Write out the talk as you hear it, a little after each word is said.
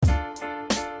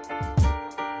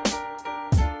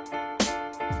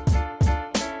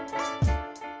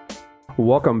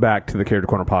Welcome back to the Character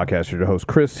Corner podcast. Your host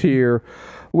Chris here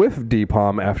with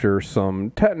DPOM after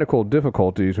some technical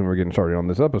difficulties when we're getting started on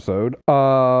this episode.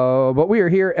 But we are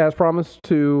here as promised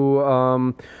to.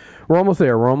 We're almost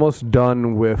there. We're almost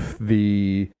done with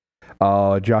the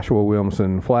Joshua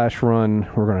Williamson Flash run.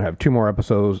 We're going to have 2 more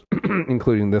episodes,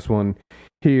 including this one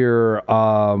here.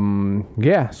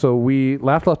 So we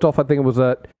left off. I think it was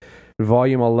at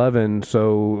volume 11,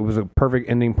 so it was a perfect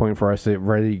ending point for us to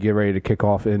get ready to kick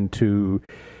off into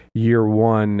year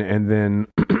 1, and then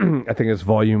I think it's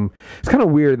kind of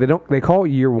weird, they call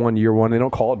it year 1, they don't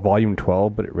call it volume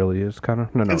 12, but it really is kind of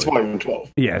it's volume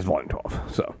 12. Yeah, it's volume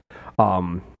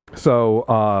 12.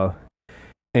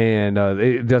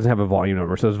 It doesn't have a volume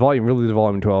number, so it's volume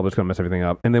 12. It's gonna mess everything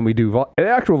up, and then we do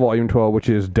actual volume 12, which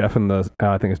is Death in the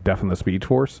Speed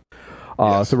Force.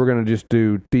 Yes. So we're going to just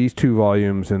do these 2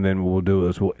 volumes, and then what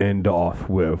we'll end off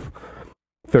with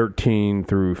 13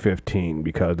 through 15,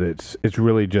 because it's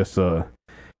really just a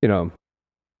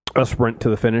sprint to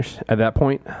the finish at that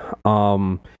point.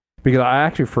 Because I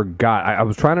actually forgot. I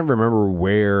was trying to remember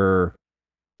where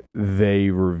they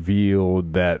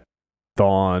revealed that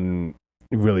Thawne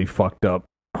really fucked up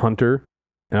Hunter,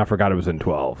 and I forgot it was in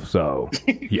 12. So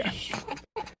yeah.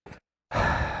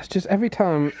 It's just every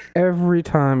time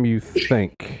you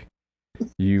think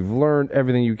you've learned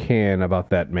everything you can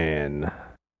about that man,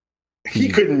 he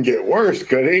couldn't get worse,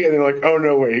 could he? And they're like, oh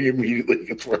no way, he immediately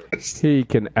gets worse. He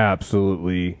can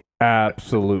absolutely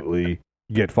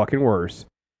get fucking worse,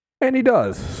 and he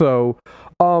does. So,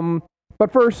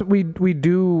 but first we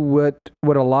do what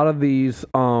a lot of these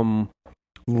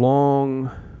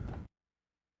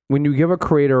when you give a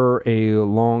creator a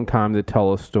long time to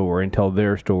tell a story and tell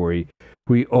their story,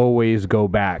 we always go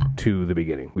back to the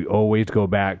beginning. We always go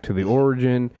back to the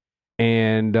origin,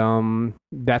 and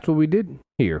that's what we did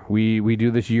here. We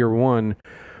do this year 1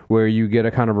 where you get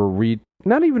a kind of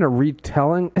not even a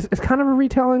retelling. It's kind of a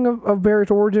retelling of Barry's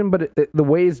origin, but the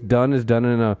way it's done is done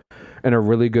in a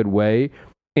really good way.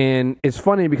 And it's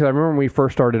funny because I remember when we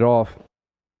first started off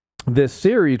this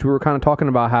series, we were kind of talking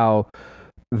about how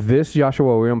this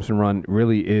Joshua Williamson run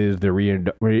really is the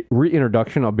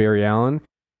reintroduction of Barry Allen.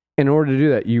 In order to do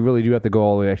that, you really do have to go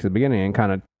all the way back to the beginning and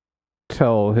kind of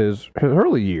tell his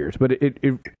early years. But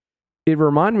it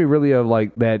reminded me really of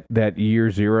like that year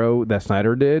 0 that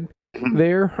Snyder did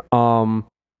there.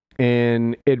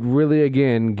 And it really,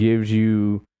 again, gives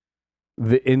you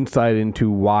the insight into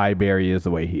why Barry is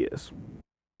the way he is.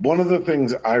 One of the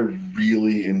things I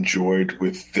really enjoyed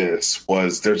with this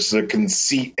was there's a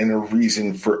conceit and a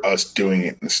reason for us doing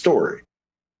it in the story.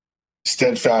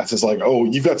 Steadfast is like, oh,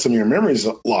 you've got some of your memories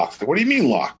locked. What do you mean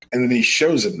locked? And then he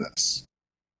shows him this.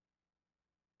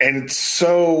 And it's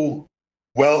so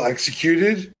well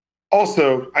executed.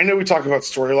 Also, I know we talk about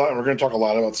story a lot, and we're going to talk a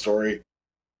lot about story.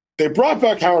 They brought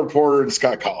back Howard Porter and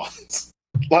Scott Collins.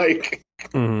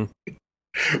 When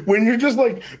you're just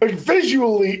like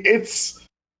visually, it's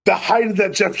the height of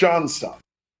that Jeff Johns stuff.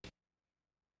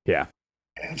 Yeah.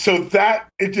 And so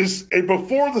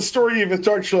before the story even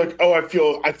starts, you're like, oh, I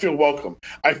feel welcome.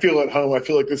 I feel at home. I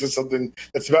feel like this is something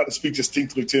that's about to speak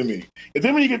distinctly to me. And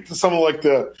then when you get to some of like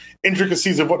the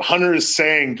intricacies of what Hunter is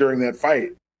saying during that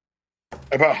fight,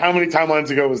 about how many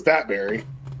timelines ago was that, Barry?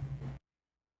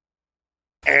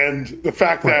 And the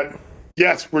fact that,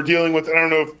 yes, we're dealing with, I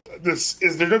don't know if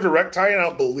there's no direct tie-in, I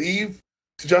don't believe,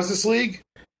 to Justice League.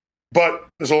 But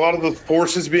there's a lot of the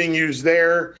forces being used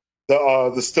there,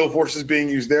 the still forces being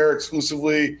used there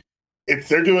exclusively.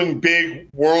 They're doing big,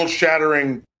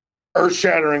 world-shattering,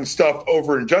 earth-shattering stuff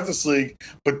over in Justice League,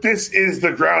 but this is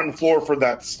the ground floor for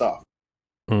that stuff.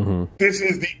 Mm-hmm. This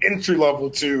is the entry level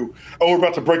to, we're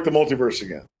about to break the multiverse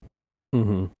again.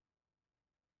 Mm-hmm.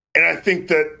 And I think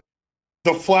that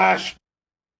the Flash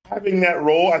having that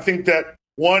role, I think that,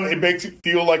 one, it makes it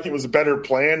feel like it was better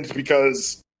planned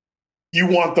because you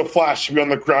want the Flash to be on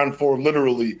the ground floor,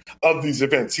 literally, of these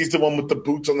events. He's the one with the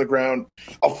boots on the ground.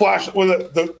 A Flash,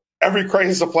 every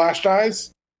crisis a Flash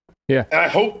dies. Yeah. And I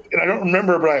hope, and I don't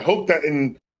remember, but I hope that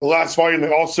in the last volume they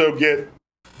also get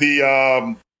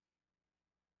the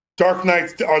Dark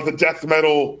Knight or the Death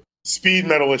Metal, Speed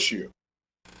Metal issue.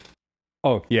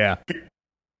 Oh, yeah.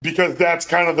 Because that's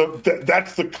kind of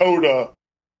that's the coda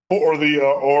or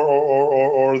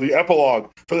the epilogue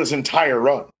for this entire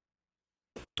run.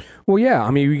 Well, yeah. I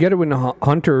mean, we get it when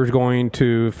Hunter is going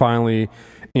to finally,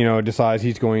 decides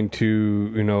he's going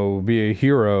to, be a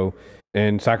hero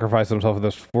and sacrifice himself for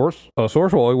this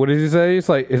source. Well, what does he say? It's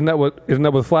like, isn't that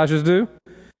what Flashes do?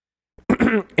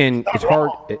 And it's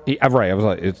hard. Right. I was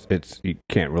like, it's you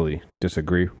can't really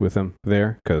disagree with him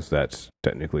there because that's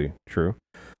technically true.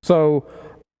 So,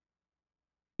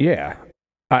 yeah.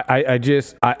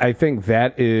 I think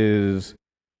that is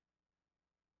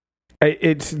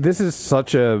this is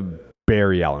such a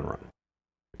Barry Allen run.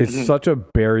 It's such a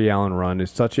Barry Allen run.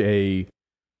 It's such a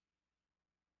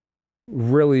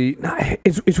really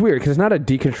it's weird because it's not a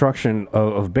deconstruction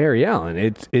of Barry Allen.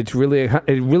 It's really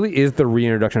it really is the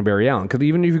reintroduction of Barry Allen. Because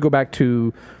even if you go back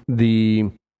to the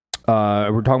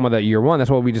we're talking about that year one. That's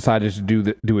why we decided to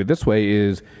do it this way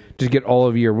is just get all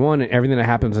of year one and everything that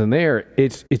happens in there.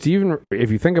 It's even if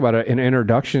you think about it, an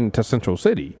introduction to Central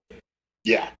City.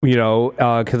 Yeah,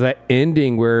 because that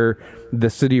ending where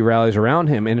the city rallies around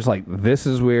him, and it's like this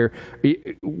is where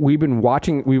we've been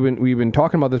watching. We've been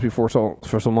talking about this before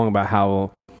for so long about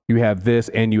how you have this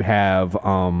and you have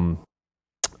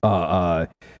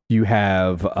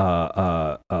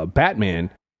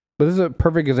Batman. But this is a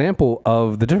perfect example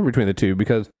of the difference between the two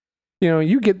because,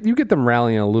 you get them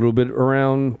rallying a little bit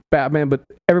around Batman, but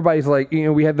everybody's like,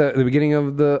 we had the beginning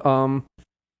of the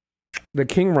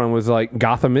King run was like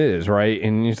Gotham is, right?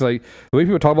 And it's like the way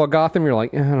people talk about Gotham, you're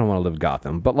like, I don't want to live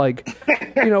Gotham. But like,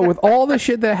 with all the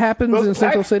shit that happens in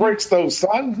Central City, breaks though,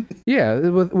 son. Yeah,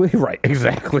 right,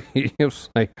 exactly. It's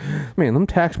like, man, them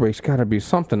tax breaks got to be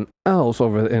something else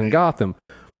over in Gotham.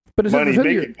 But in Central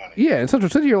City, in Central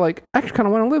City, you're like, I actually kind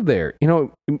of want to live there.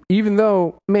 Even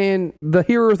though, man, the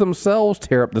heroes themselves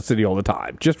tear up the city all the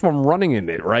time just from running in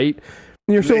it, right?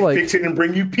 And you're still like, fix it and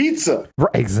bring you pizza.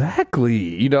 Right,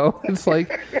 exactly. It's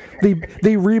like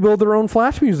they rebuild their own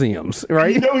Flash museums,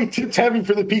 right? He tipped heavy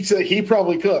for the pizza that he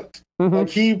probably cooked. Mm-hmm. Like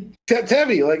he tipped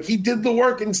heavy, like he did the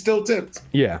work and still tipped.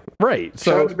 Yeah, right.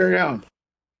 So shout out to Barry Allen.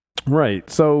 Right.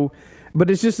 So. But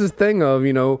it's just this thing of,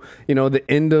 the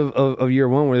end of year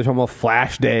one where they're talking about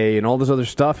Flash Day and all this other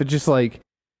stuff. It's just like,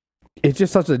 it's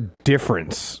just such a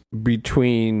difference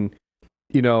between,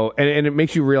 and it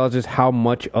makes you realize just how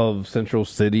much of Central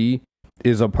City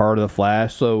is a part of the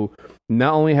Flash. So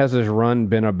not only has this run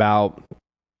been about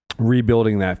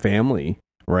rebuilding that family,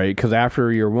 right? Because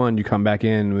after year one, you come back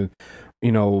in with,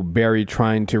 Barry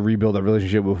trying to rebuild a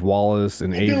relationship with Wallace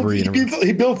and Avery.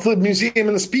 He built the museum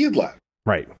and the speed lab.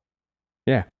 Right.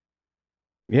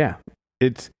 Yeah.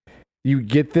 You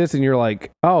get this and you're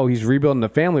like, oh, he's rebuilding the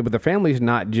family, but the family's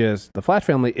not just the Flash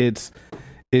family, it's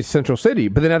Central City.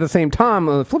 But then at the same time,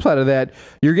 on the flip side of that,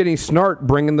 you're getting Snart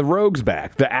bringing the rogues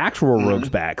back, the actual rogues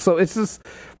back. So it's just,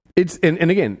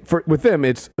 and again, with them,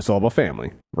 it's all about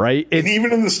family, right? And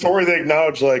even in the story, they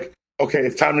acknowledge like, okay,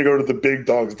 it's time to go to the big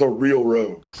dogs, the real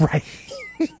rogue. Right.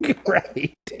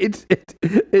 Right. It's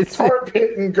Tar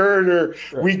Pit and Girder.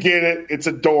 Right. We get it. It's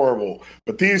adorable.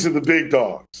 But these are the big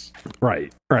dogs.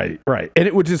 Right.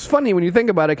 And which is funny when you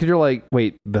think about it because you're like,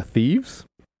 wait, the thieves?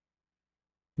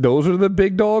 Those are the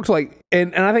big dogs? Like,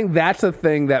 and I think that's the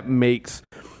thing that makes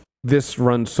this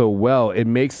run so well. It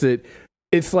makes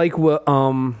it's like what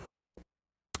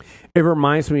it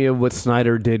reminds me of what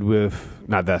Snyder did with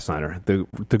not that Snyder, the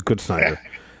good Snyder.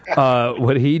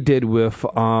 What he did with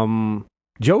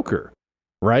Joker,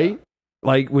 right?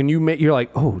 Like when you're like,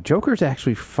 oh, Joker's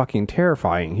actually fucking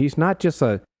terrifying. He's not just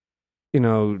a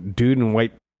dude in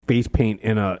white face paint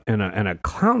in a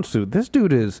clown suit. This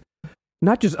dude is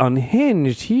not just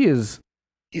unhinged. He's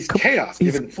chaos.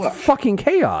 He's fucking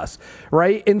chaos,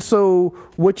 right? And so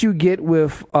what you get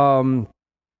with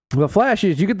the Flash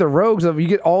is you get the rogues you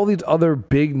get all these other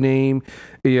big name,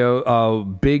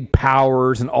 big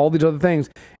powers and all these other things,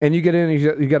 and you get in,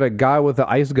 you got a guy with an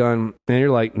ice gun, and you're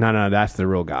like, no, that's the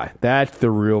real guy. That's the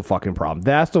real fucking problem.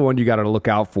 That's the one you got to look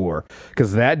out for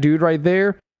because that dude right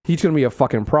there, he's gonna be a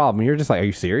fucking problem. And you're just like, are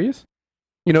you serious?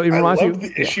 It reminds you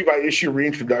the issue by issue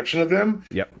reintroduction of them.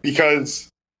 Yep. Because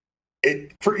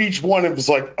for each one, it was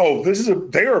like, oh,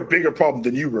 they are a bigger problem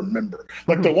than you remember.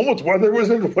 Like the one with Weather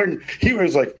Wizard, when he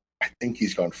was like, I think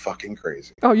he's gone fucking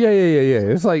crazy. Oh yeah.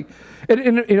 It's like,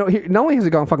 and not only has it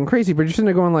gone fucking crazy, but you're sitting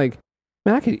there going like,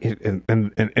 man, I could,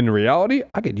 in reality,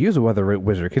 I could use a Weather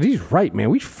Wizard because he's right,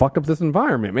 man. We fucked up this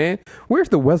environment, man. Where's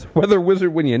the Weather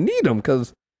Wizard when you need him?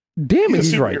 Because damn it,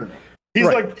 he's right. He's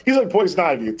like Poison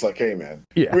Ivy. It's like, hey man,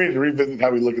 we need to revisit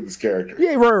how we look at this character.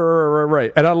 Yeah,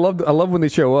 right. And I love when they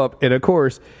show up. And of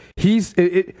course,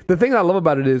 the thing I love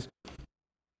about it is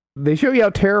they show you how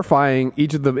terrifying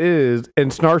each of them is, and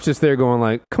Snart's just there going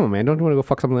like, come on man, don't you want to go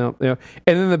fuck something up? And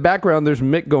in the background there's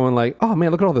Mick going like, oh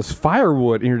man, look at all this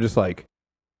firewood, and you're just like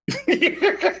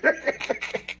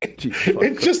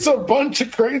it's just a bunch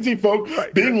of crazy folk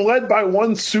being led by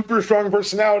one super strong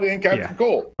personality in Captain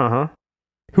Cold.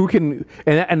 Who can,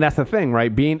 and that's the thing,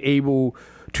 right? Being able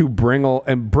to bring all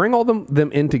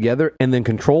them in together and then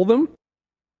control them.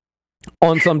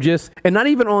 on some just, and not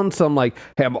even on some like,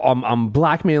 hey, I'm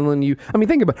blackmailing you. I mean,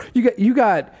 think about it. You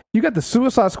got the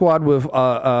Suicide Squad with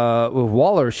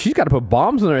Waller. She's got to put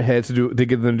bombs in their heads to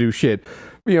get them to do shit.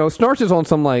 You know, Snarch is on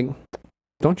some like,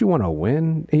 don't you want to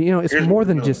win? You know, it's more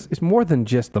than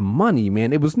just the money,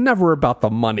 man. It was never about the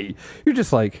money. You're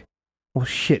just like, well,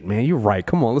 shit, man. You're right.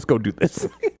 Come on, let's go do this.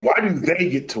 Why do they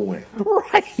get to win?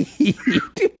 Right.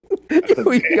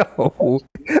 Yo,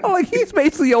 like he's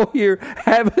basically out here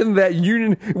having that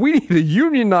union. We need a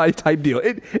unionized type deal.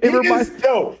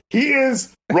 He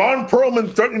is Ron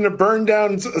Perlman threatening to burn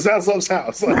down Zaslav's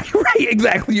house. Right,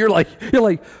 exactly. You're like,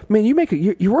 man, you're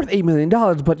worth $8 million,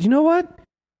 but you know what?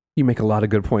 You make a lot of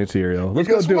good points here, yo. Let's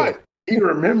go do it. He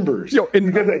remembers. Yo, and,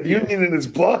 he got that union in his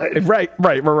blood. Right.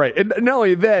 And not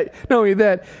only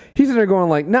that, he's in there going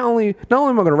like, not only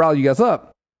am I going to rally you guys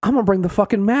up, I'm going to bring the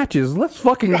fucking matches. Let's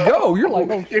fucking go. You're like,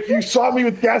 oh, if you saw me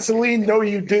with gasoline, no,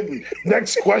 you didn't.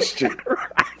 Next question.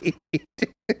 Right.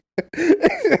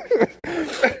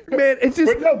 Man, it's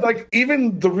just... But no, like,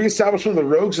 even the reestablishment of the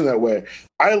Rogues in that way.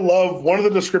 I love, one of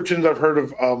the descriptions I've heard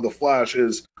of The Flash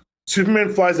is,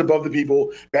 Superman flies above the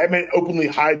people, Batman openly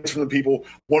hides from the people,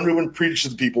 Wonder Woman preaches to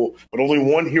the people, but only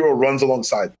one hero runs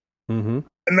alongside them. Mm-hmm.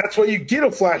 And that's why you get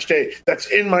a Flash Day that's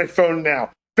in my phone now,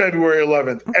 February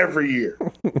 11th, every year.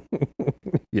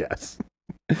 Yes.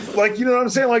 Like, you know what I'm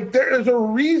saying? Like, there's a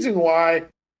reason why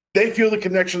they feel the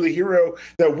connection to the hero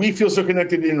that we feel so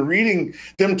connected in reading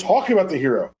them talking about the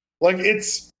hero. Like,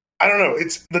 I don't know,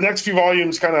 it's the next few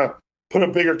volumes kind of put a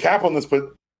bigger cap on this,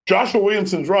 but Joshua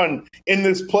Williamson's run in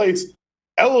this place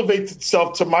elevates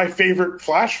itself to my favorite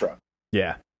Flash run.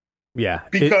 Yeah.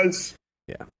 Because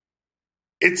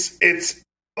it's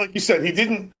like you said, he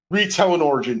didn't retell an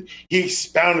origin. He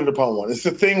expounded upon one. It's the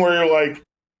thing where you're like,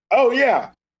 oh yeah,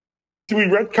 did we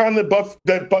retcon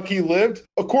that Bucky lived?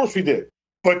 Of course we did.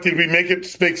 But did we make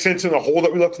it make sense in the hole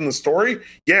that we left in the story?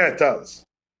 Yeah, it does.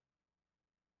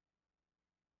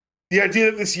 The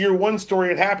idea that this year one story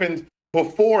had happened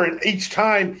before, and each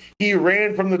time he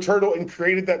ran from the turtle and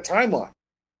created that timeline.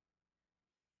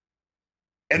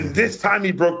 And this time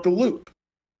he broke the loop.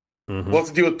 Mm-hmm. We'll have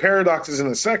to deal with paradoxes in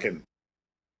a second.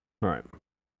 All right.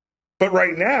 But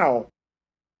right now,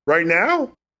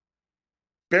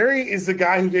 Barry is the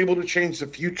guy who's able to change the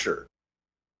future.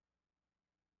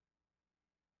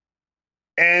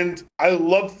 And I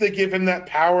love that they give him that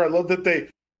power. I love that they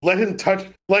let him touch,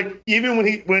 like, even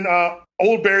when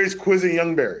old Barry's quizzing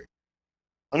young Barry.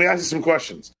 Let me ask you some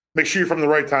questions. Make sure you're from the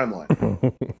right timeline.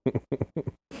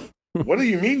 What do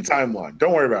you mean timeline?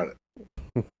 Don't worry about it.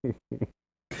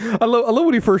 I love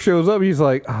when he first shows up. He's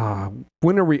like,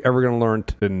 when are we ever going to learn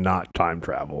to not time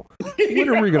travel? When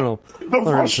are we going to learn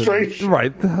frustration.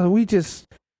 Right. We just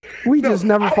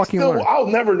never fucking learn. I'll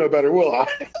never know better, will I?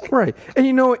 Right. And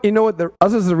you know what?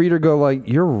 Us as the reader go like,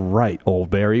 you're right, old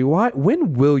Barry.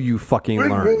 When will you fucking learn?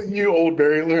 When will you, old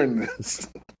Barry, learn this?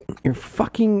 You're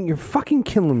fucking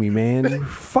killing me, man. You're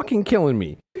fucking killing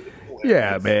me.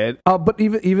 Yeah, man. But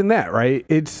even that, right?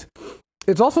 It's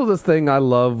also this thing I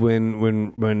love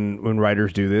when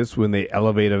writers do this, when they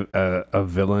elevate a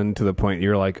villain to the point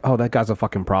you're like, oh, that guy's a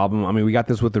fucking problem. I mean, we got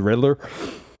this with the Riddler,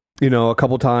 a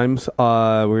couple times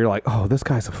where you're like, oh, this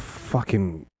guy's a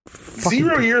fucking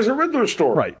 0 years of Riddler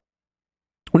story. Right.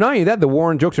 Well, not only that, the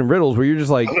Warren jokes and riddles where you're just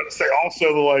like... I was going to say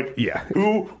also,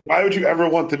 why would you ever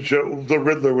want the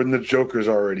Riddler when the Joker's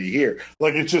already here?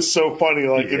 Like, it's just so funny.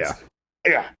 Like,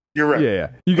 you're right. Yeah.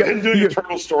 You got him doing a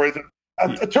turtle story.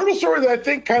 A turtle story that I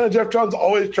think kind of Jeff Johns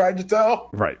always tried to tell.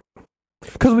 Right.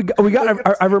 Because we got...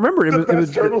 I remember it was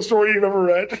the turtle story you've ever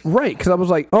read. Right, because I was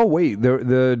like, oh, wait,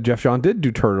 the Jeff Johns did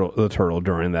do the turtle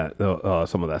during that,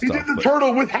 some of that stuff. He did the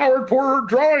turtle with Howard Porter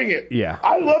drawing it. Yeah.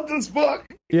 I love this book.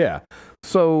 Yeah.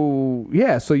 So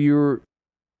you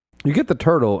get the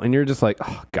turtle and you're just like,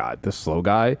 oh God, this slow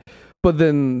guy. But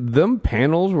then them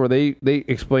panels where they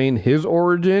explain his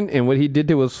origin and what he did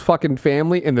to his fucking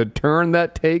family and the turn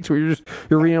that takes, where you're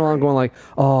reading along going like,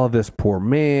 oh, this poor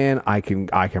man, I can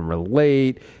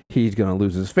relate. He's gonna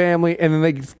lose his family, and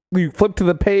then you flip to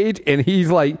the page and he's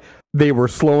like, they were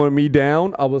slowing me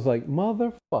down. I was like,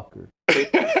 motherfucker.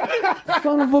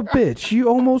 Son of a bitch, you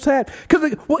almost had.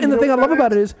 And the thing I love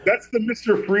about it is that's the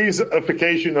Mr.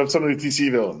 Freeze-ification of some of the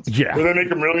DC villains. Yeah, where they make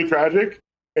them really tragic,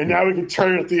 and now we can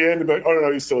turn at the end and be like, oh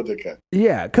no, he's still a dickhead.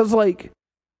 Yeah, because and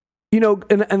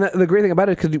the great thing about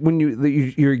it, because when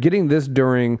you're getting this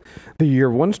during the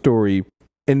year one story,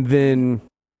 and then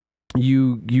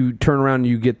you turn around and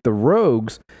you get the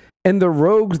Rogues. And the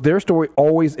Rogues, their story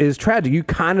always is tragic. You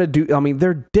kind of do. I mean,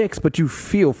 they're dicks, but you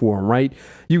feel for them, right?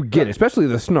 You get it, especially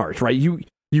the Snarch, right?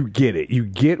 You get it. You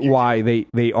get why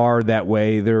they are that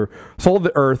way. They're soul of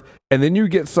the earth. And then you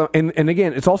get some, and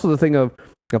again, it's also the thing of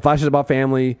the Flash is about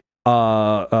family.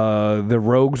 The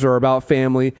rogues are about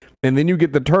family, and then you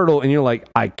get the turtle, and you're like,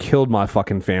 I killed my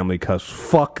fucking family because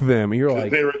fuck them. And you're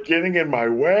like, they were getting in my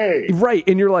way, right?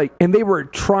 And you're like, and they were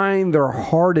trying their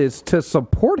hardest to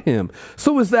support him.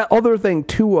 So is that other thing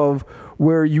too of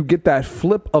where you get that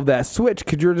flip of that switch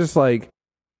because you're just like,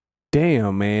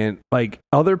 damn, man, like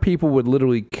other people would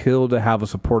literally kill to have a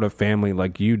supportive family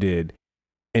like you did,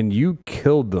 and you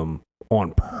killed them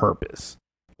on purpose,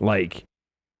 like.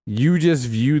 You just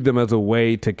viewed them as a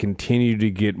way to continue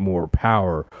to get more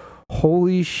power.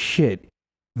 Holy shit.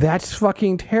 That's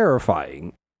fucking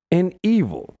terrifying and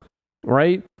evil,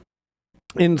 right?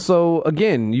 And so,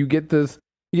 again, you get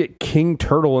King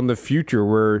Turtle in the future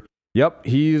where, yep,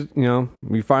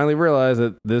 we finally realize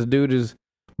that this dude is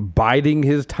biding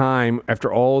his time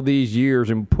after all these years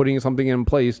and putting something in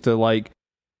place to, like,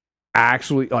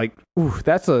 actually, like,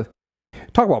 that's a...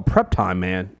 Talk about prep time,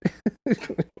 man.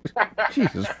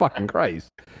 Jesus fucking Christ.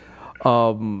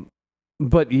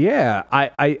 But yeah,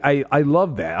 I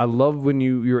love that. I love when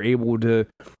you're able to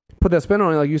put that spin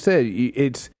on it. Like you said,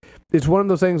 it's one of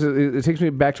those things that it takes me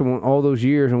back to all those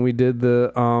years when we did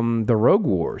the Rogue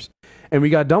Wars. And we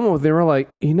got done with it, and we're like,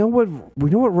 you know what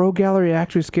Rogue Gallery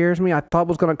actually scares me? I thought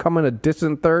was going to come in a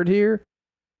distant third here.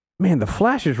 Man, the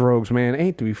Flash's rogues, man,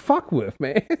 ain't to be fucked with,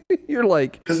 man. You're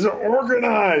like... Because they're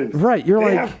organized. Right,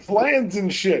 they have plans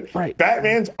and shit. Right.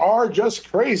 Batman's are just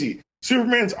crazy.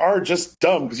 Superman's are just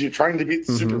dumb because you're trying to beat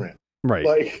Superman. Right.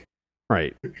 Like...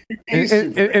 Right.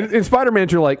 And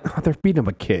Spider-Man's, you're like, oh, they're beating up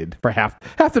a kid for half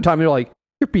the time. You're like,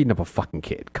 you're beating up a fucking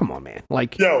kid. Come on, man.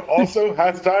 Like, also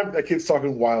half the time that kid's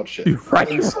talking wild shit.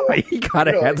 Right. So, right. He kind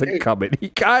of has it coming. He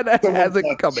kind of has it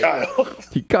coming.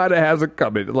 He kind of has it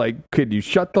coming. Like, kid, you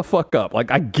shut the fuck up.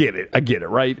 Like, I get it.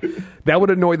 Right? That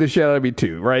would annoy the shit out of me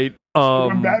too. Right.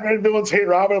 When Batman villains hate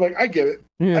Robin, I'm like, I get it.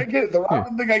 Yeah. I get it. The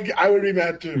Robin thing, I would be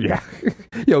mad too. Yeah.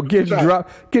 Yo,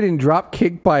 getting drop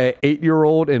kicked by an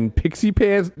 8-year-old in pixie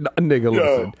pants. Nigga,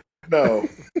 listen. No.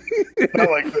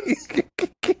 Not like this.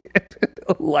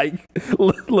 Like,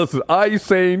 listen,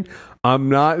 I'm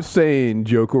not saying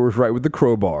Joker was right with the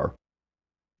crowbar,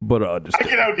 but I understand. I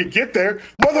get how you get there.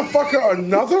 Motherfucker,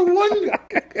 another one?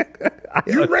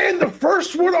 You ran the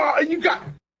first one off, and you got...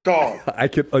 Dog. I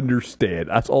can understand.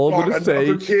 That's all I'm going to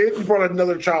say. Kid, you brought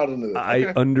another child into this.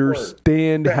 I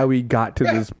understand how he got to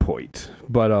this point.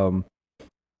 But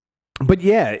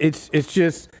yeah, it's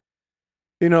just,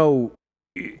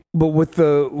 but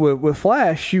with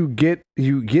Flash, you get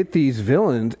these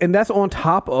villains, and that's on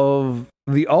top of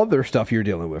the other stuff you're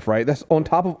dealing with, right? That's on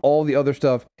top of all the other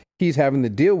stuff he's having to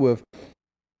deal with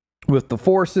the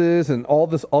forces and all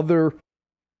this other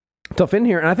stuff in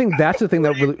here. And I think that's the thing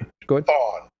that really... Go ahead.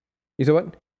 Thawne. You said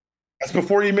what? That's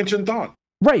before you mentioned Thawne.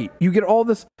 Right. You get all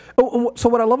this. Oh, so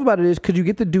what I love about it is because you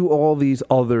get to do all these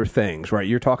other things, right?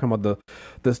 You're talking about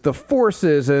the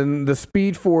forces and the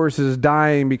Speed Force is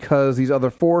dying because these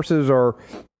other forces are...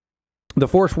 The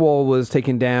Force Wall was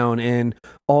taken down and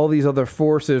all these other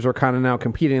forces are kind of now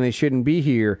competing. They shouldn't be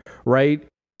here, right?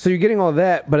 So you're getting all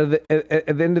that, but at the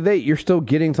end of the day, you're still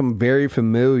getting some very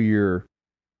familiar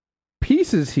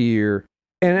pieces here.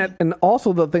 And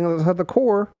also the thing that's at the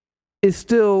core is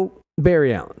still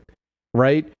Barry Allen,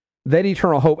 right? That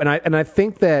eternal hope. And I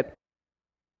think that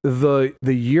the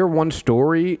year one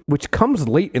story, which comes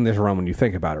late in this run when you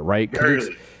think about it, right?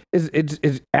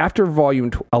 It's after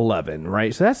volume 11,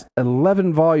 right? So that's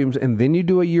 11 volumes, and then you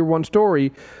do a year one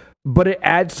story, but it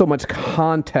adds so much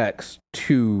context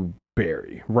to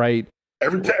Barry, right?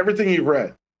 Everything you've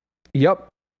read. Yep.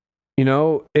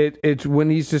 It's when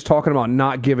he's just talking about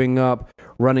not giving up,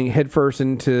 running headfirst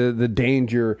into the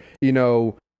danger,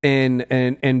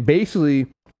 and basically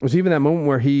there's even that moment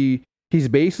where he's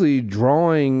basically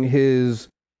drawing his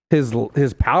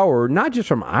power not just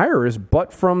from Iris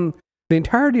but from the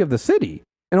entirety of the city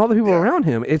and all the people around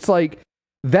him. It's like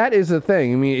that is the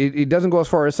thing. I mean, it doesn't go as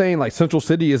far as saying like Central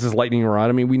City is his lightning rod.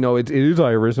 I mean, we know it is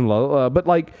Iris and blah, blah, blah, but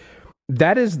like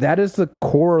that is the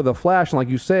core of the Flash. And like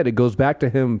you said, it goes back to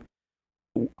him.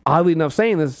 Oddly enough,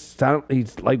 saying this,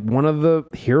 he's like one of the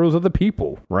heroes of the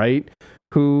people, right?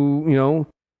 Who,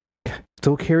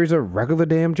 still carries a regular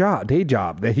day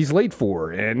job that he's late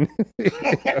for, and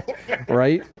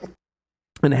right,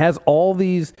 and has all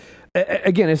these.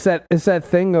 Again, it's that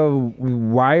thing of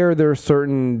why are there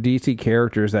certain DC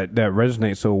characters that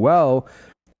resonate so well?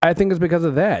 I think it's because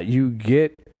of that. You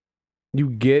get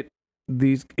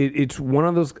these. It's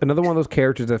another one of those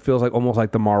characters that feels like almost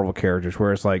like the Marvel characters,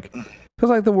 where it's like. Because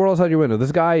like the world outside your window,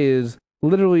 this guy is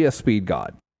literally a speed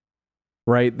god,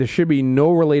 right? There should be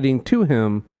no relating to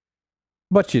him,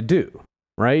 but you do,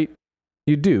 right?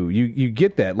 You do. You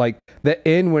get that. Like the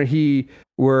end where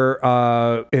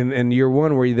in year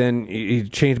one where he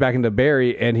changed back into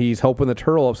Barry and he's helping the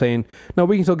turtle up saying, no,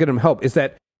 we can still get him help. It's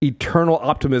that eternal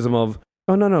optimism of,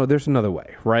 oh, no, there's another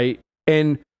way, right?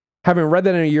 And having read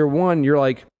that in year one, you're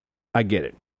like, I get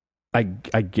it. I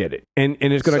get it. And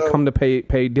it's going to come to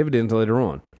pay dividends later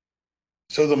on.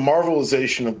 So the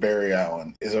Marvelization of Barry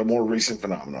Allen is a more recent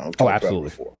phenomenon. Oh, absolutely.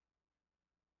 Before.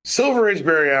 Silver Age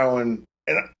Barry Allen,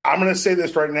 and I'm going to say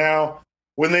this right now,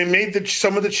 when they made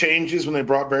some of the changes when they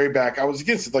brought Barry back, I was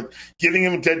against it. Like giving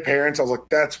him dead parents, I was like,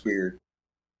 that's weird.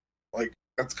 Like,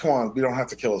 come on, we don't have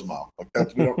to kill his mom. Like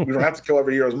we don't have to kill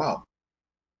every hero's mom.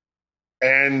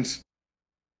 And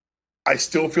I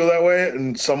still feel that way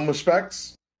in some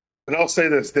respects. And I'll say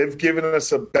this: they've given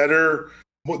us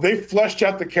they fleshed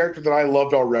out the character that I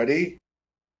loved already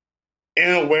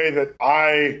in a way that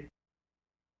I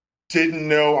didn't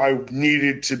know I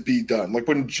needed to be done. Like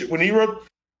when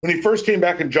he first came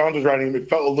back and Johns was writing him, it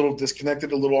felt a little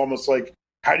disconnected, a little almost like,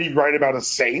 how do you write about a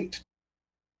saint?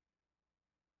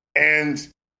 And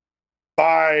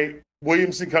by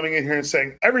Williamson coming in here and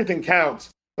saying everything counts,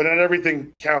 but not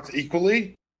everything counts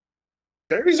equally,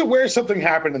 Barry's aware something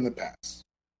happened in the past.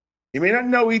 He may not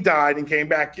know he died and came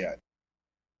back yet,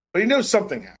 but he knows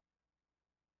something happened.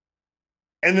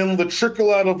 And then the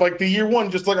trickle out of like the year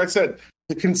one, just like I said,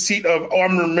 the conceit of, oh,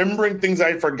 I'm remembering things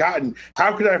I had forgotten.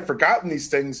 How could I have forgotten these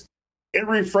things? It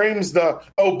reframes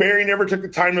Barry never took the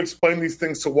time to explain these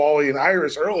things to Wally and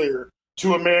Iris earlier,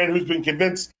 to a man who's been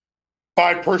convinced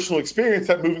by personal experience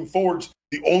that moving forward's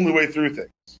the only way through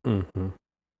things. Mm-hmm.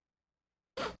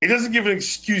 It doesn't give an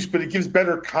excuse, but it gives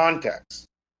better context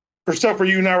for stuff where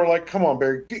you and I were like, come on,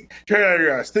 Barry, get it out of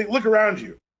your ass. Look around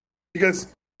you. Because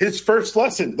his first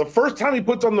lesson, the first time he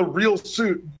puts on the real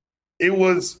suit,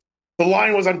 the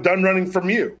line was, I'm done running from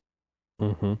you.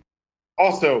 Mm-hmm.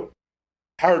 Also,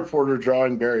 Howard Porter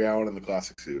drawing Barry Allen in the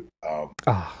classic suit.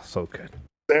 So good.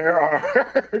 There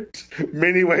are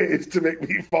many ways to make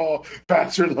me fall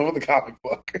faster in love with the comic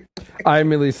book. I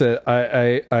immediately said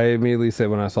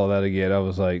when I saw that again, I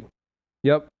was like,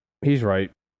 yep, he's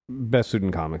right. Best suit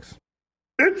in comics.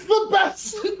 It's the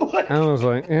best. I was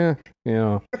like, yeah,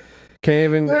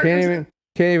 can't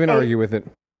even argue with it.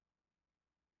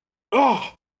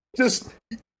 Oh, just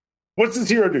what's this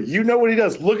hero do? You know what he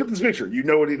does. Look at this picture. You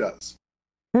know what he does.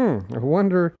 I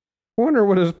wonder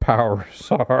what his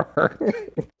powers are.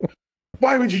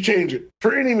 Why would you change it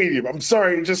for any medium? I'm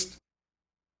sorry, it's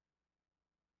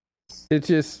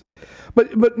just,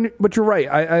 but you're right.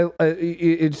 I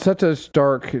it's such a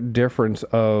stark difference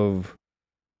of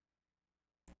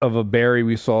a Barry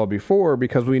we saw before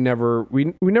because we never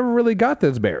really got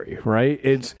this Barry, right?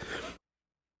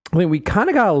 We kind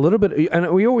of got a little bit,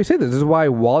 and we always say this is why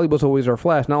Wally was always our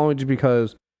Flash, not only just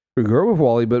because we grew up with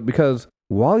Wally, but because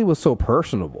Wally was so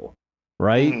personable,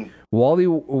 right? Mm. Wally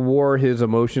wore his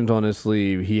emotions on his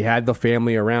sleeve. He had the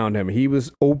family around him. He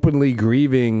was openly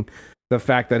grieving the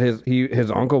fact that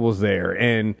his uncle was there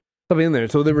and something in there.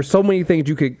 So there were so many things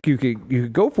you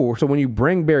could go for. So when you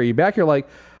bring Barry back, you're like,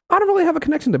 I don't really have a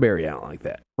connection to Barry Allen like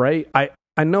that, right? I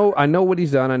know what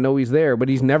he's done. I know he's there, but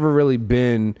he's never really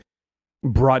been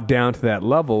brought down to that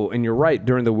level. And you're right.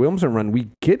 During the Williamson run, we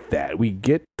get that. We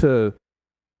get to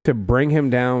bring him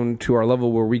down to our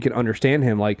level where we can understand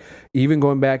him. Like even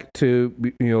going back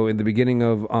to, in the beginning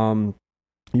of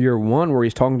year one where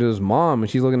he's talking to his mom and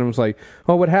she's looking at him and like,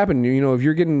 oh, what happened? If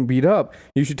you're getting beat up,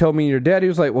 you should tell me and your dad. He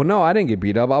was like, well, no, I didn't get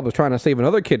beat up. I was trying to save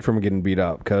another kid from getting beat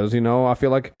up because, I feel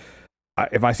like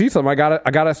if I see something, I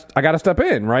gotta step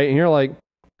in. Right. And you're like,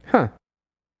 huh,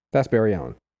 that's Barry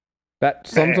Allen. That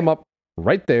sums him up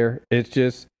right there. It's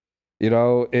just,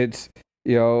 what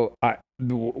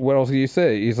else do you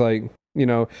say? He's like,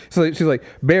 so she's like,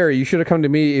 Barry, you should have come to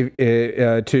me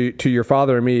to your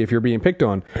father and me if you're being picked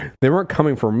on. They weren't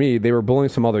coming for me. They were bullying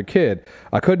some other kid.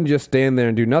 I couldn't just stand there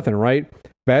and do nothing, right?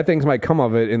 Bad things might come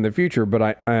of it in the future,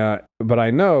 but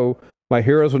I know my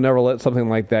heroes would never let something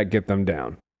like that get them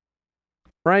down.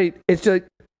 Right? It's just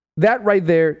that right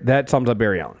there, that sums up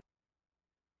Barry Allen.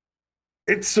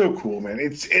 It's so cool, man.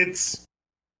 It's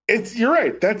you're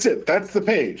right. That's it. That's the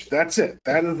page. That's it.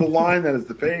 That is the line. That is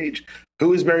the page.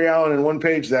 Who is Barry Allen in one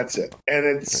page? That's it. And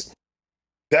it's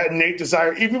that innate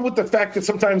desire, even with the fact that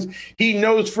sometimes he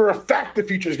knows for a fact the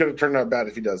future is going to turn out bad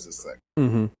if he does this thing.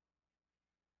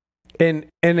 Mm-hmm.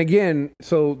 And again,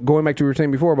 so going back to what we were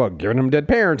saying before about giving them dead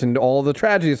parents and all the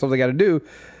tragedy stuff they got to do,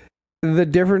 the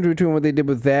difference between what they did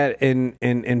with that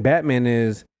and Batman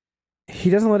is he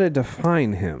doesn't let it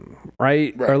define him,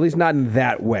 right? Right. Or at least not in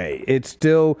that way. It's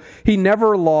still, he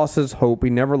never lost his hope. He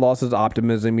never lost his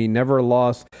optimism. He never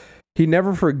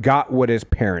forgot what his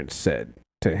parents said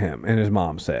to him and his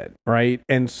mom said, right?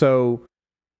 And so,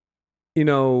 you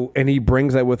know, and he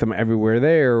brings that with him everywhere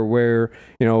there where,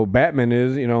 you know, Batman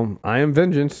is, you know, I am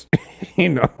vengeance. You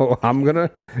know, I'm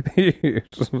gonna,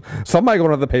 somebody gonna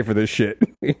have to pay for this shit.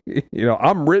 You know,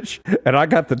 I'm rich and I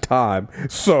got the time.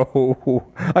 So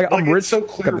I'm rich. It's so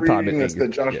clear reading this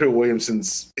that Joshua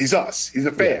Williamson's, he's us. He's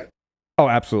a fan. Oh,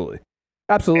 absolutely.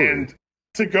 Absolutely. And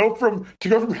to go from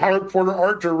Howard Porter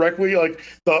art directly, like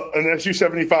an issue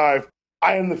 75,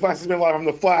 I am the fastest man alive, I'm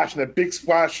the Flash, and a big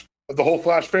splash of the whole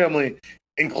Flash family,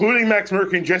 including Max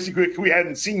Mercury and Jesse Quick, who we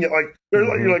hadn't seen yet. Like, you're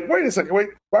like, wait a second,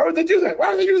 why would they do that?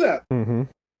 Why would they do that? Mm-hmm.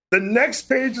 The next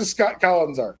page is Scott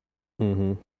Collins art.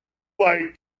 Mm-hmm.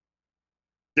 Like,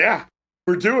 yeah,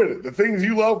 we're doing it. The things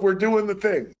you love, we're doing the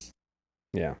things.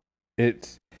 Yeah,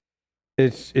 it's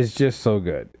just so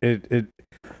good.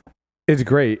 It's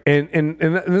great, and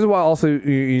this is why also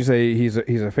you say he's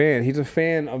a fan. He's a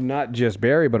fan of not just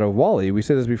Barry, but of Wally. We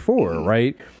said this before,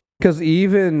 right? Because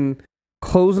even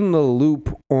closing the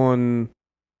loop in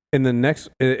the next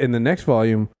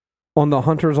volume on the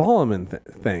Hunter Zolomon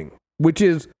thing, which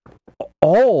is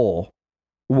all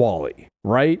Wally,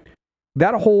 right?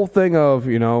 That whole thing of,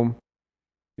 you know,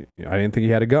 I didn't think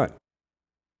he had a gun,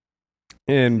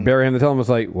 and Barry had to tell him, was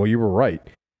like, well, you were right.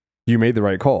 You made the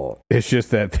right call. It's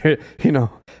just that, you know,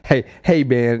 hey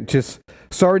man, just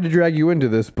sorry to drag you into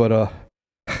this, but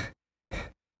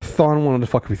Thawne wanted to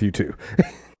fuck with you too.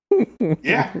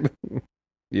 Yeah.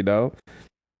 You know?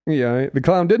 Yeah, the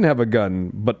clown didn't have a gun,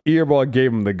 but Earball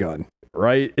gave him the gun,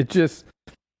 right? It just,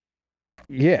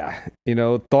 yeah, you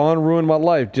know, Thawne ruined my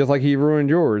life just like he ruined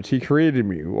yours. He created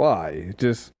me. Why?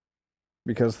 Just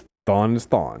because Thawne is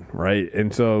Thawne, right?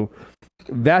 And so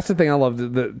that's the thing I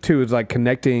love too, is like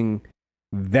connecting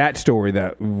that story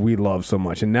that we love so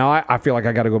much. And now I feel like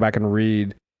I got to go back and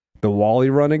read the Wally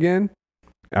run again.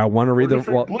 I want to read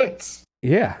the Blitz.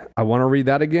 Yeah, I want to read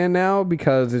that again now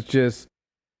because it's just,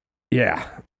 yeah,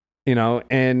 you know,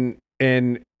 and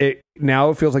it now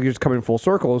it feels like you're just coming full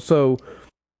circle. So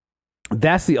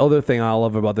that's the other thing I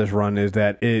love about this run is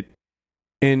that it,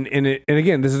 and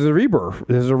again, this is a rebirth.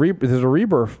 This is a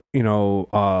rebirth, you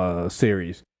know,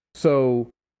 series. So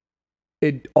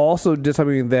it also did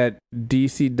something that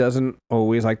DC doesn't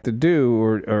always like to do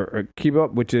or keep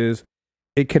up, which is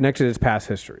it connected its past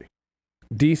history.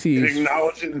 DC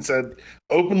acknowledged it and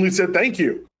openly said thank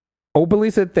you.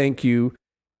 Openly said thank you.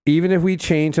 Even if we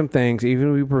change some things,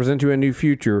 even if we present you a new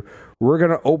future, we're going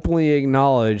to openly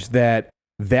acknowledge that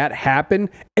happened,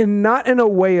 and not in a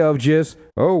way of just,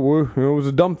 oh, it was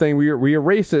a dumb thing, we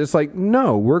erased it. It's like,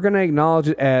 no, we're going to acknowledge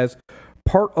it as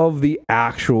part of the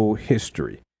actual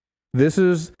history. This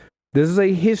is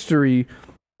a history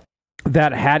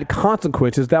that had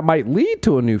consequences that might lead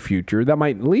to a new future, that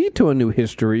might lead to a new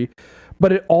history,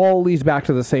 but it all leads back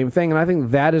to the same thing. And I think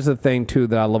that is the thing too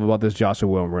that I love about this Joshua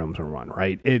Williamson run,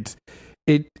 right? It's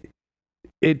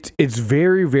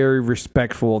very, very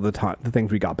respectful of the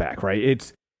things we got back, right?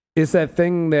 It's that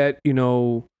thing that, you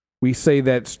know, we say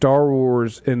that Star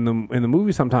Wars in the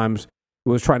movie sometimes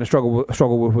was trying to struggle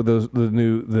with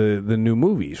the new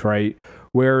movies, right?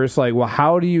 Where it's like, well,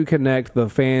 how do you connect the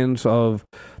fans of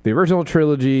the original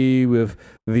trilogy with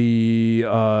the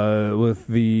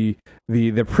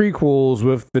prequels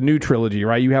with the new trilogy,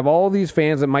 right? You have all these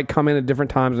fans that might come in at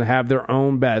different times and have their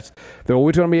own bets. They're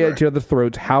always going to be at each other's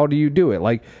throats. How do you do it?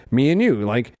 Like me and you,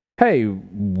 like, hey,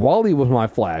 Wally was my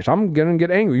Flash. I'm going to get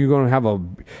angry. You're going to have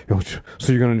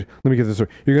so you're going to, let me get this right.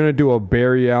 You're going to do a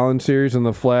Barry Allen series in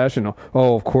the Flash. And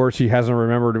oh, of course he hasn't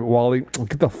remembered Wally.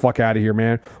 Get the fuck out of here,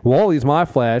 man. Wally's my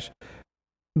Flash.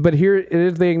 But here it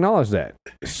is, they acknowledge that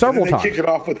several times. Kick it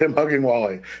off with him hugging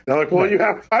Wally. They're like, well,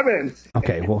 I'm in.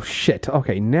 Okay, well, shit.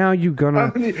 Okay, now you're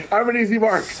gonna... I'm an easy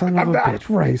mark. Son of a bitch.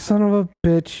 Right, son of a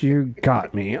bitch, you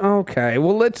got me. Okay,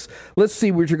 well, let's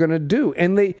see what you're gonna do.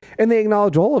 And they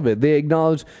acknowledge all of it. They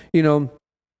acknowledge, you know,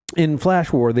 in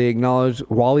Flash War, they acknowledge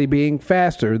Wally being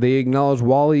faster. They acknowledge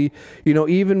Wally, you know,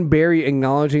 even Barry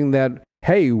acknowledging that,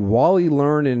 hey, Wally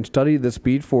learned and studied the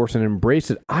Speed Force and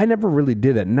embraced it. I never really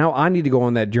did that. Now I need to go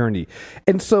on that journey.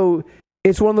 And so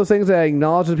it's one of those things that I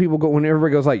acknowledge that people go when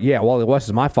everybody goes like, yeah, Wally West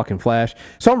is my fucking Flash.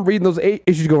 So I'm reading those 8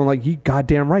 issues going like, you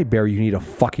goddamn right, Barry, you need to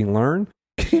fucking learn.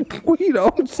 You know,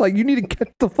 it's like you need to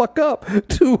get the fuck up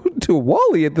to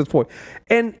Wally at this point.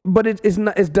 But it's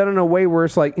done in a way where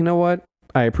it's like, you know what?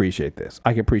 I appreciate this.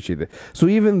 I can appreciate this. So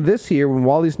even this here, when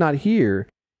Wally's not here,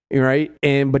 right?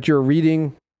 But you're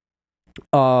reading,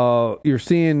 you're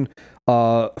seeing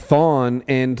Thawne,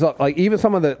 and so, like even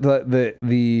some of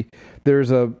the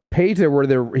there's a page there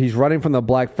where he's running from the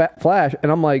Black Flash,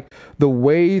 and I'm like, the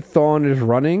way Thawne is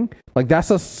running, like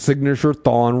that's a signature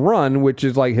Thawne run, which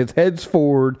is like his head's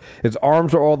forward, his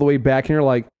arms are all the way back, and you're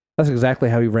like, that's exactly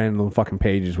how he ran on the fucking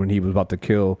pages when he was about to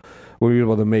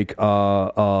make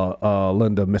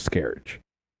Linda miscarry.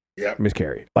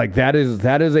 Like that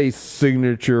is a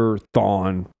signature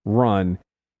Thawne run.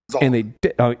 Zolman. And they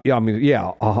did,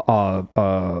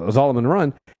 Zolman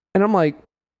run, and I'm like,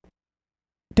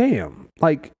 damn,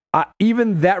 like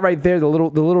even that right there, the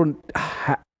little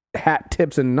hat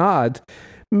tips and nods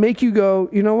make you go,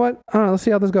 you know what? Let's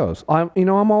see how this goes. I'm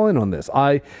all in on this.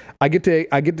 I get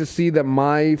to see that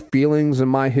my feelings and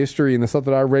my history and the stuff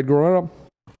that I read growing up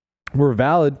were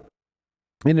valid,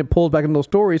 and it pulls back into those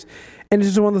stories, and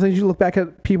it's just one of the things you look back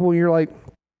at people and you're like,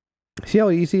 see how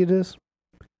easy it is.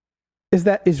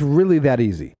 It's really that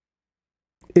easy.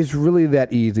 It's really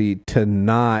that easy to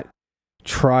not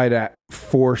try to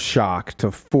force shock,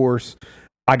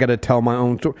 I got to tell my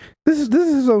own story. This is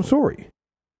his own story.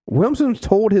 Williamson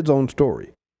told his own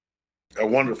story. A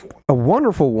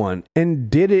wonderful one, and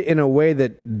did it in a way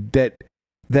that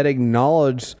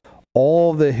acknowledged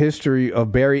all the history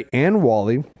of Barry and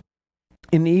Wally,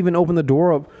 and even opened the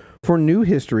door up for new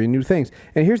history and new things.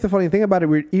 And here's the funny thing about it: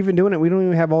 we're even doing it. We don't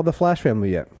even have all the Flash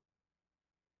family yet.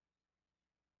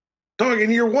 At the end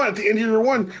of year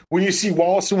one, when you see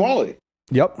Wallace and Wally.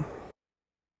 Yep.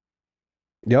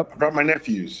 I brought my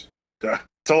nephews.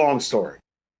 It's a long story.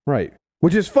 Right.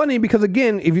 Which is funny because,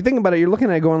 again, if you think about it, you're looking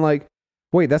at it going like,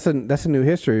 wait, that's a new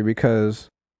history because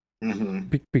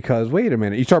wait a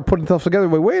minute. You start putting stuff together.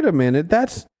 Wait a minute.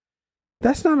 That's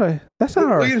not what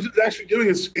Williams is actually doing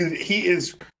is he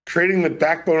is creating the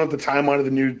backbone of the timeline of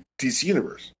the new DC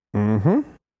universe. Mm-hmm.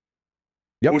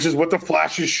 Yep. Which is what the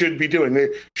Flashes should be doing. They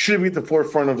should be at the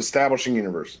forefront of establishing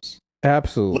universes.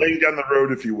 Absolutely. Laying down the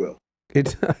road, if you will.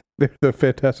 They're the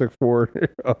Fantastic Four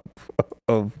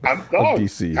of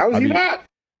DC. How is he not?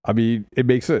 I mean, it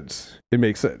makes sense.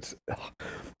 I'm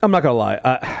not going to lie.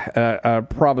 I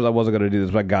promise I wasn't going to do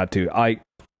this, but I got to.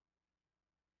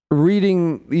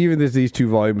 Reading even these 2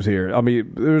 volumes here, I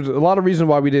mean, there's a lot of reasons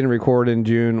why we didn't record in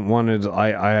June. One is I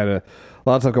had a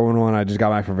lot of stuff going on. I just got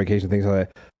back from vacation, things like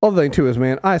that. Other thing, too, is,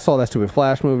 man, I saw that stupid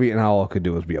Flash movie, and all I could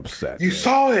do was be upset. You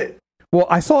saw it? Well,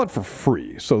 I saw it for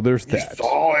free, so there's that. You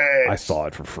saw it? I saw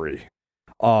it for free.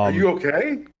 Are you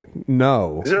okay?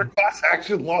 No. Is there a class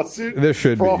action lawsuit? There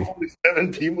should be. For all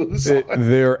 47 people who saw it?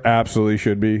 There absolutely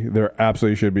should be. The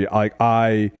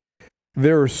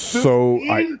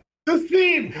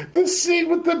scene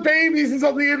with the babies is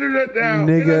on the internet now.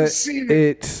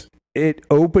 Nigga, it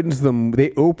opens them.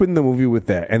 They open the movie with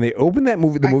that, and they open the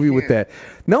movie with that.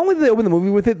 Not only did they open the movie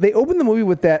with it, they opened the movie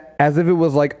with that as if it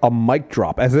was like a mic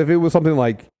drop, as if it was something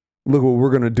like, "Look what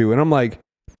we're gonna do." And I'm like,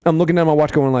 I'm looking at my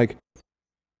watch, going like,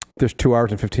 "There's 2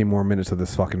 hours and 15 more minutes of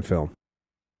this fucking film.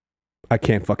 I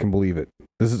can't fucking believe it.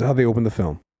 This is how they opened the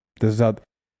film. This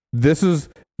was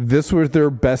their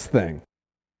best thing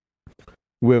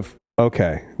with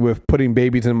putting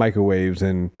babies in microwaves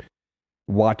and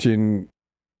watching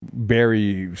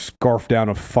Barry scarf down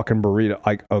a fucking burrito.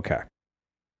 Like, okay,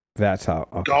 that's how.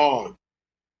 Okay. Dog.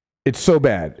 It's so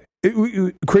bad.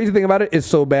 Crazy thing about it is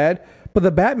so bad, but the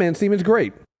Batman scene is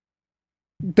great.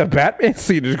 The Batman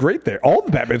scene is great there. All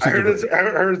the Batman scenes. I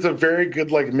heard it's a very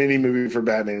good like mini movie for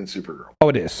Batman and Supergirl. Oh,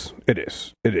 it is.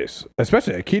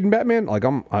 Especially a Keaton Batman. Like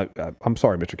I'm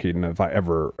sorry, Mr. Keaton, if I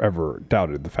ever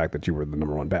doubted the fact that you were the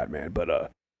number 1 Batman,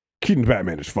 but Keaton's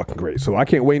Batman is fucking great. So I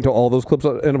can't wait until all those clips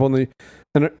end up on the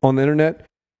internet.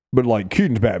 But like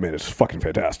Keaton's Batman is fucking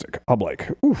fantastic. I'm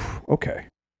like, oof, okay,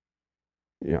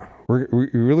 yeah. We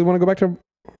really want to go back to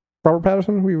Robert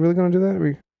Pattinson? Are we really going to do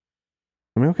that?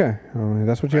 Okay.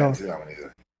 That's what y'all.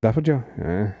 That's what y'all.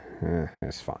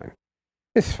 It's fine.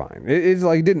 It's fine. It's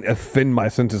like it didn't offend my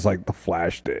senses like the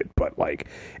Flash did, but like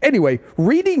anyway,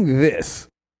 reading this,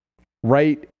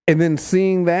 right, and then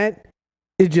seeing that,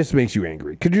 it just makes you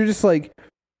angry because you're just like,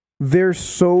 there's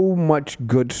so much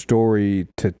good story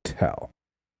to tell,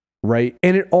 right,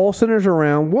 and it all centers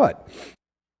around what?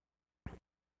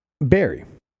 Barry.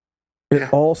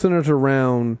 It all centers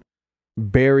around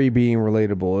Barry being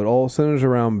relatable. It all centers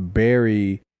around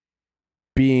Barry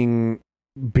being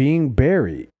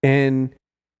Barry. And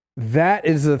that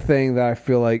is the thing that I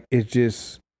feel like is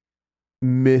just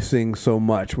missing so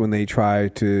much when they try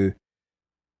to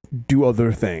do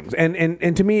other things.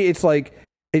 And to me, it's like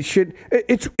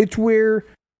it's where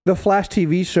the Flash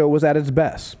TV show was at its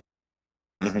best.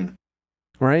 Mm-hmm.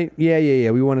 Right?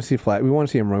 Yeah. We want to see Flash. We want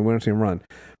to see him run.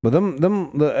 But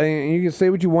you can say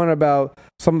what you want about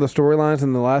some of the storylines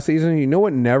in the last season. You know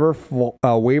what never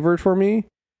wavered for me?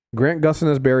 Grant Gustin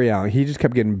as Barry Allen. He just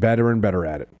kept getting better and better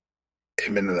at it.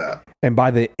 Amen to that. And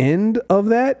by the end of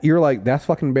that, you're like, that's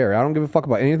fucking Barry. I don't give a fuck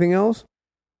about anything else.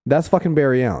 That's fucking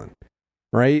Barry Allen,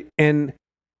 right? And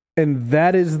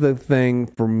that is the thing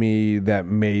for me that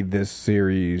made this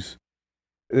series,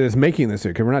 is making this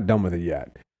series, because we're not done with it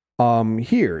yet.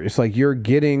 Here, it's like you're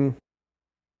getting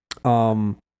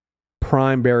prime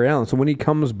Barry Allen. So when he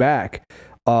comes back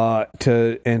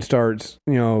and starts,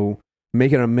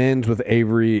 making amends with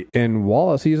Avery and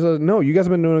Wallace, he says, no, you guys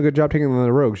have been doing a good job taking on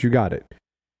the rogues. You got it.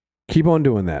 Keep on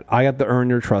doing that. I got to earn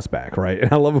your trust back, right?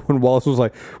 And I love it when Wallace was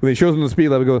like, when he shows him the speed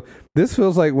level, goes, this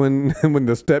feels like when the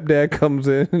stepdad comes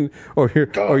in, or your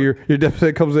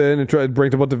stepdad comes in and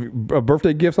brings a bunch of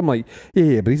birthday gifts. I'm like,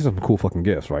 yeah, but these are some cool fucking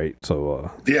gifts, right?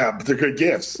 So yeah, but they're good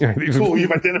gifts. Cool,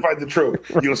 you've identified the trope.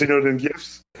 You gonna say no to them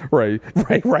gifts? Right.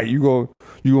 You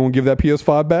gonna give that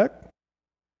PS5 back?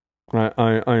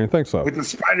 I didn't think so. With the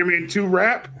Spider-Man 2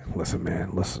 rap? Listen, man,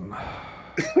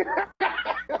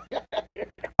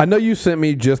 I know you sent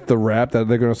me just the wrap that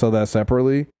they're going to sell that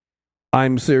separately.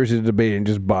 I'm seriously debating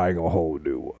just buying a whole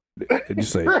new one.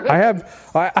 Just say I have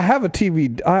a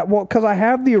TV. Because I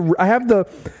have the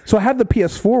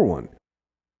PS4 one.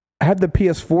 I had the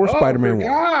PS4 Spider-Man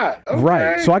one. Okay.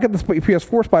 Right. So I got the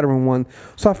PS4 Spider-Man one.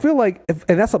 So I feel like,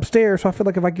 and that's upstairs. So I feel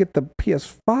like if I get the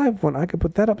PS5 one, I could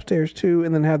put that upstairs too,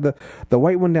 and then have the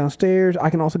white one downstairs.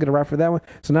 I can also get a wrap for that one.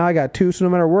 So now I got two. So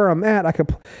no matter where I'm at, I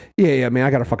could. Yeah. I mean,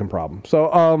 I got a fucking problem. So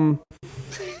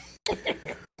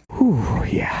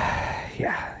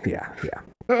yeah.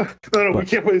 No, we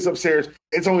can't put this upstairs.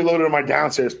 It's only loaded on my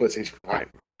downstairs PlayStation 5.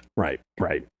 Right.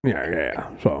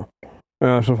 Yeah. So.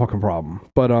 It's a fucking problem.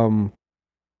 But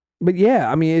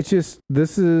yeah, I mean, it's just,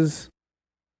 this is,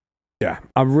 yeah,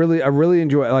 I really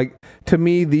enjoy it. Like, to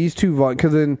me, these two volumes,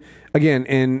 because then, again,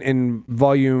 in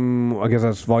volume, I guess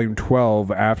that's volume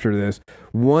 12 after this,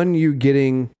 one, you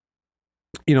getting,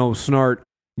 Snart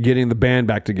getting the band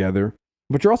back together,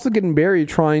 but you're also getting Barry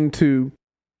trying to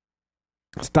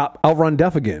outrun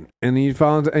Death again. And he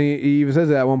even says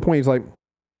that at one point, he's like,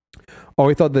 oh,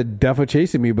 he thought that Death was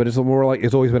chasing me, but it's more like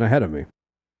it's always been ahead of me.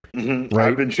 Mm-hmm. Right?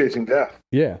 I've been chasing Death.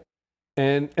 Yeah.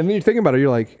 And then you think about it, you're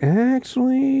like,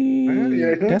 actually,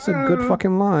 that's a good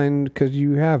fucking line, because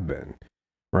you have been.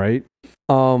 Right?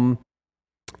 And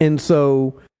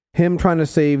so him trying to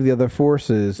save the other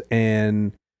forces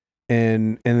and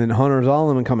then Hunter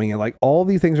Zolomon coming in, like, all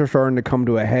these things are starting to come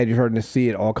to a head. You're starting to see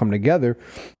it all come together.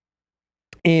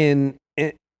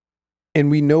 And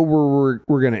we know where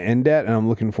we're going to end at, and I'm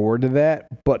looking forward to that.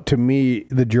 But to me,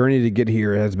 the journey to get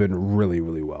here has been really,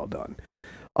 really well done.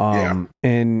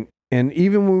 And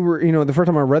even when we were, the first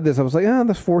time I read this, I was like,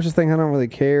 this forces thing, I don't really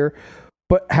care.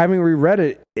 But having reread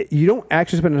it, you don't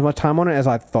actually spend as much time on it as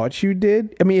I thought you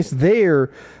did. I mean, it's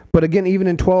there, but again, even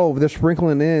in 12, they're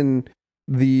sprinkling in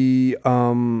the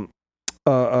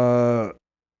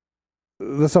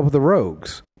stuff with the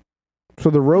rogues. So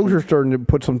the rogues are starting to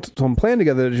put some plan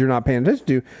together that you're not paying attention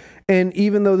to. And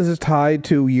even though this is tied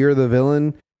to Year of the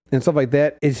Villain and stuff like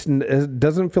that, it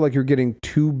doesn't feel like you're getting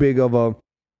too big of a...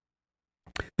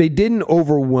 They didn't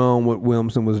overwhelm what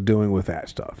Williamson was doing with that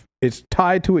stuff. It's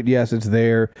tied to it. Yes, it's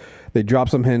there. They drop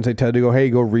some hints. They tell you to go, hey,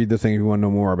 go read this thing if you want to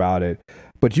know more about it.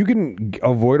 But you can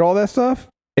avoid all that stuff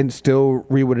and still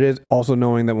read what it is. Also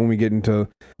knowing that when we get into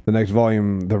the next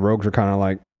volume, the rogues are kind of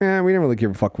like, we didn't really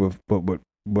give a fuck with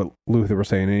what Luther was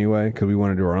saying anyway, because we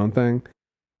want to do our own thing.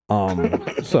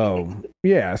 So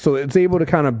it's able to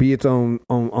kind of be its own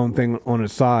thing on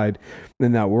its side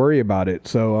and not worry about it.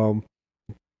 So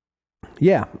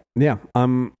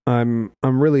I'm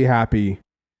really happy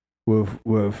with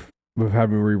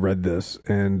having reread this,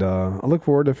 and I look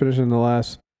forward to finishing the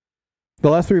last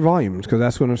three volumes, because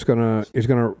that's when it's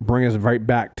gonna bring us right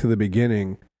back to the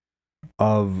beginning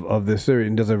of this series,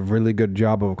 and does a really good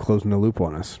job of closing the loop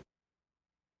on us.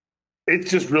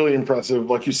 It's just really impressive,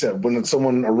 like you said, when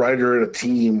a writer and a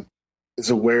team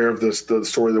is aware of the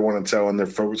story they want to tell, and they're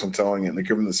focused on telling it, and they're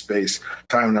given the space,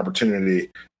 time, and opportunity.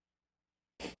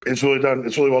 It's really done.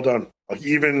 It's really well done. Like,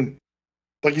 even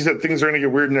like you said, things are going to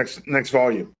get weird next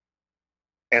volume,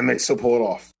 and they still pull it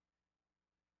off.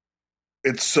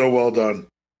 It's so well done.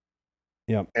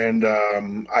 Yep. And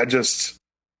I'm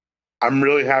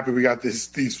really happy we got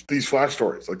these Flash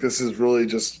stories. Like, this is really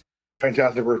just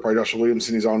fantastic work by Joshua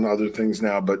Williamson. He's on other things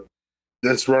now, but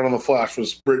this run on the Flash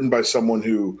was written by someone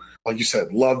who, like you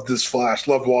said, loved this Flash,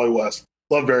 loved Wally West,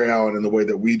 loved Barry Allen in the way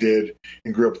that we did,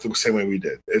 and grew up the same way we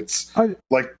did. It's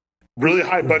like really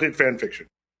high budget fan fiction.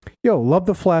 Love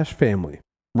the Flash family,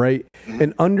 right? Mm-hmm.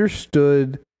 And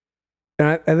understood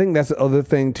And I think that's the other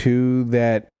thing too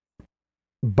that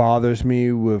bothers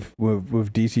me with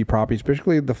DC properties,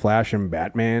 especially the Flash and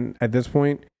Batman at this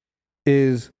point,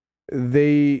 is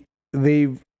they've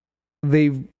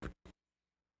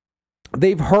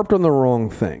harped on the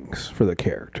wrong things for the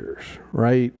characters,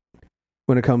 right?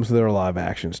 When it comes to their live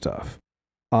action stuff.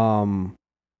 Not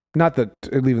that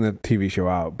leaving the TV show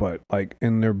out, but like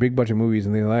in their big budget movies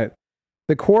and things like that,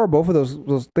 the core of both of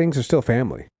those things are still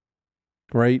family,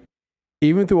 right?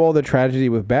 Even through all the tragedy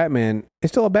with Batman,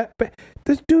 it's still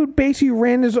this dude basically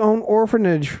ran his own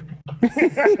orphanage.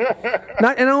 And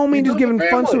I don't mean just giving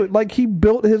fun to it. Like, he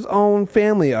built his own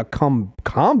family, a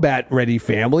combat-ready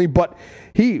family, but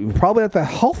he probably had the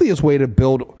healthiest way to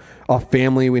build a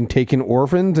family when taking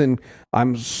orphans. And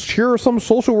I'm sure some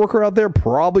social worker out there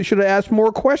probably should have asked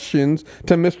more questions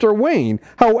to Mr. Wayne.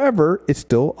 However, it's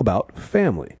still about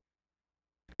family.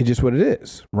 It's just what it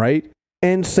is, right?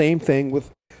 And same thing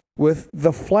with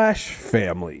the Flash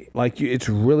family. Like, it's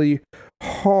really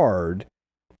hard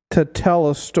to tell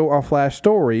a Flash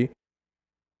story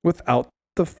without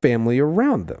the family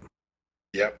around them.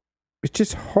 Yep. It's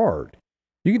just hard.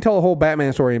 You can tell a whole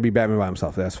Batman story and be Batman by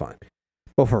himself. That's fine.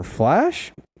 But for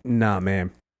Flash, nah,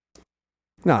 man.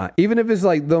 Nah. Even if it's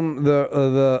like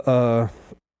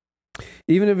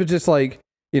even if it's just like,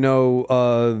 them,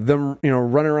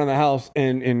 running around the house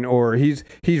or he's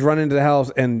running to the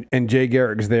house and Jay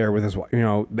Garrick's there with his wife,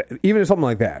 even if something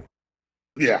like that.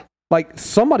 Yeah. Like,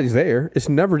 somebody's there. It's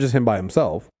never just him by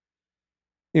himself.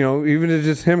 Even if it's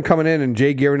just him coming in and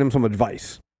Jay giving him some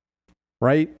advice,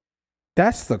 right?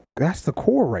 That's the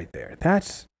core right there.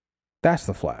 That's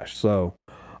the Flash. So,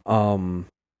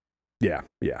 yeah.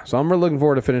 So I'm really looking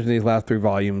forward to finishing these last 3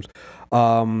 volumes.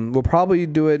 We'll probably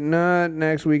do it not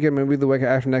next weekend, maybe the week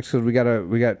after next, because we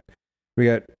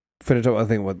got finished up, I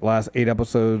think, with the last 8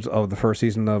 episodes of the first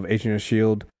season of Agent of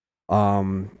Shield.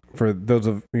 For those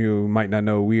of you who might not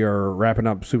know, we are wrapping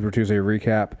up Super Tuesday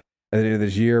recap at the end of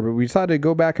this year, but we decided to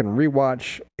go back and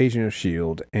rewatch Agent of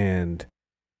Shield, and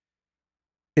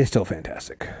it's still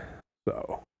fantastic.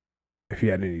 So, if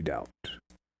you had any doubt,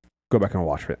 go back and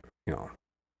watch it.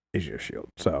 Agent of Shield.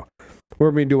 So,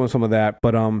 we're going to be doing some of that,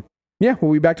 but yeah,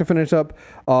 we'll be back to finish up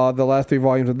the last 3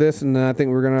 volumes of this, and then I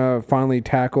think we're going to finally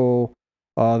tackle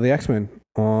the X-Men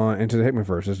into the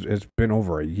Hickmanverse. It's been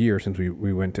over a year since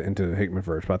we went into the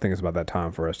Hickmanverse, but I think it's about that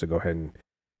time for us to go ahead and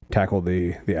tackle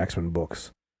the X-Men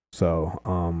books. So,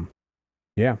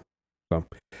 yeah. So,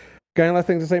 got any last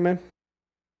things to say, man?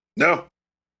 No.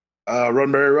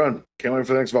 Run, Barry, run. Can't wait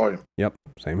for the next volume. Yep,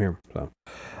 same here. So,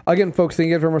 again, folks, thank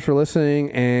you guys very much for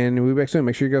listening, and we'll be back soon.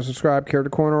 Make sure you guys subscribe, Character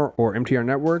Corner or MTR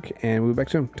Network, and we'll be back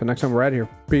soon. Till next time, we're out of here.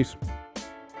 Peace.